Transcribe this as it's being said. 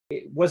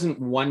It wasn't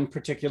one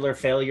particular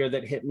failure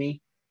that hit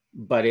me,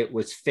 but it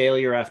was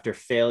failure after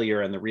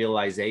failure and the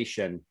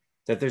realization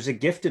that there's a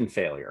gift in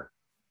failure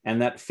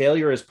and that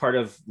failure is part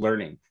of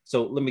learning.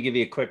 So let me give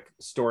you a quick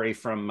story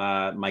from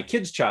my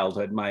kid's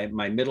childhood. My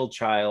middle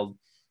child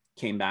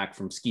came back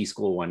from ski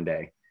school one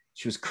day.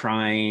 She was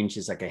crying.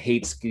 She's like, I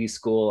hate ski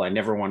school. I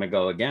never want to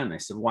go again. I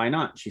said, why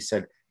not? She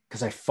said,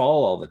 because I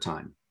fall all the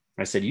time.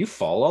 I said, you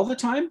fall all the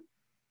time?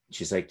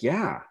 She's like,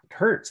 yeah, it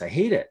hurts. I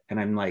hate it. And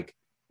I'm like,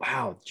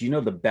 wow, do you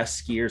know the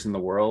best skiers in the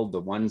world, the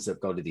ones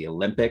that go to the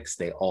Olympics,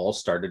 they all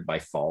started by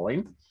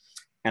falling.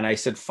 And I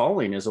said,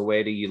 falling is a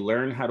way to you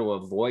learn how to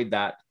avoid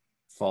that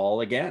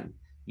fall again.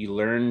 You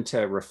learn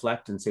to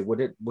reflect and say,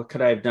 what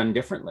could I have done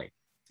differently?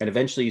 And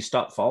eventually you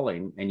stop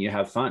falling and you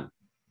have fun.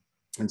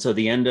 And so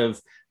the end of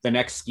the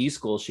next ski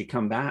school, she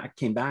came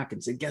back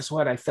and said, guess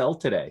what? I fell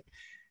today.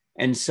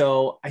 And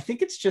so I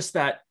think it's just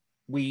that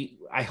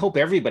I hope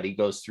everybody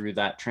goes through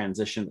that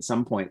transition at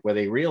some point where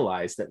they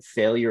realize that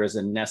failure is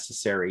a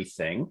necessary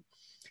thing.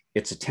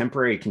 It's a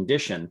temporary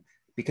condition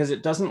because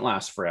it doesn't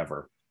last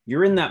forever.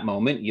 You're in that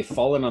moment, you've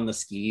fallen on the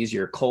skis,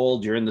 you're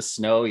cold, you're in the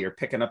snow, you're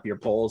picking up your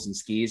poles and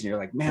skis, and you're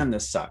like, man,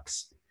 this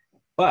sucks.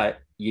 But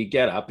you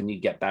get up and you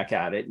get back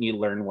at it and you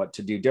learn what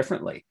to do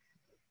differently.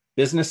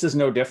 Business is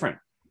no different.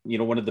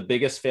 One of the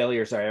biggest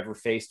failures I ever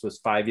faced was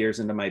 5 years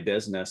into my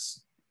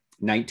business,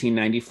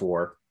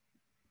 1994.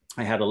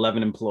 I had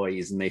 11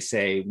 employees and they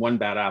say one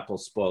bad apple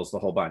spoils the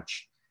whole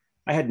bunch.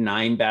 I had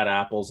 9 bad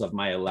apples of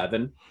my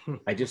 11.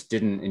 I just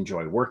didn't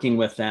enjoy working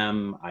with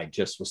them. I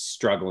just was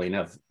struggling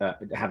of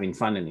having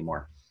fun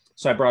anymore.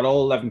 So I brought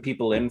all 11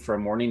 people in for a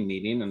morning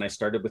meeting and I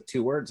started with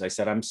 2 words. I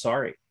said, I'm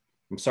sorry.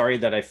 I'm sorry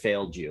that I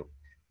failed you,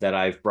 that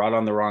I've brought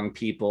on the wrong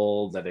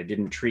people, that I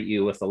didn't treat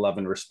you with the love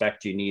and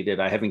respect you needed.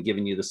 I haven't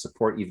given you the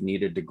support you've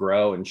needed to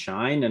grow and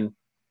shine. And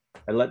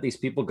I let these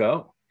people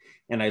go.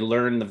 And I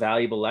learned the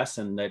valuable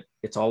lesson that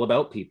it's all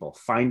about people,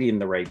 finding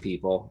the right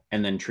people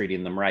and then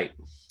treating them right.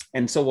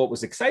 And so what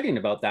was exciting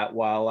about that,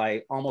 while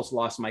I almost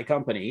lost my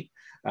company,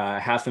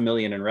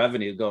 $500,000 in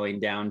revenue, going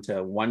down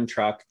to 1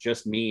 truck,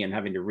 just me, and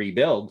having to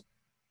rebuild,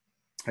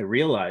 I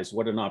realized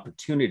what an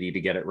opportunity to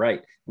get it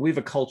right. We have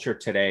a culture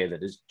today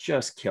that is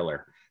just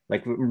killer.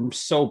 Like, I'm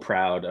so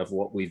proud of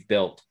what we've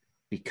built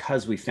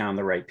because we found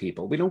the right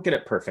people. We don't get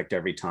it perfect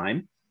every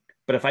time,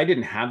 but if I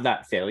didn't have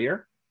that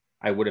failure,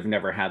 I would have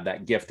never had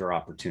that gift or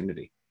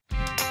opportunity.